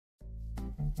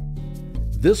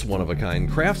This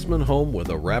one-of-a-kind Craftsman home with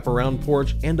a wraparound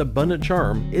porch and abundant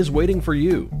charm is waiting for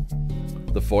you.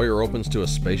 The foyer opens to a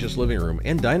spacious living room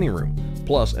and dining room,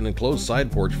 plus an enclosed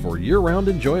side porch for year-round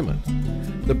enjoyment.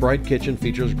 The bright kitchen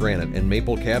features granite and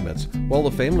maple cabinets, while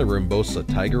the family room boasts a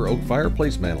tiger oak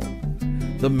fireplace mantle.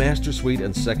 The master suite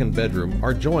and second bedroom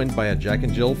are joined by a Jack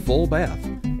and Jill full bath,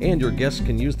 and your guests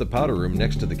can use the powder room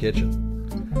next to the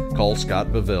kitchen. Call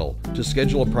Scott Beville to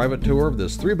schedule a private tour of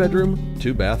this 3-bedroom,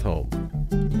 2-bath home.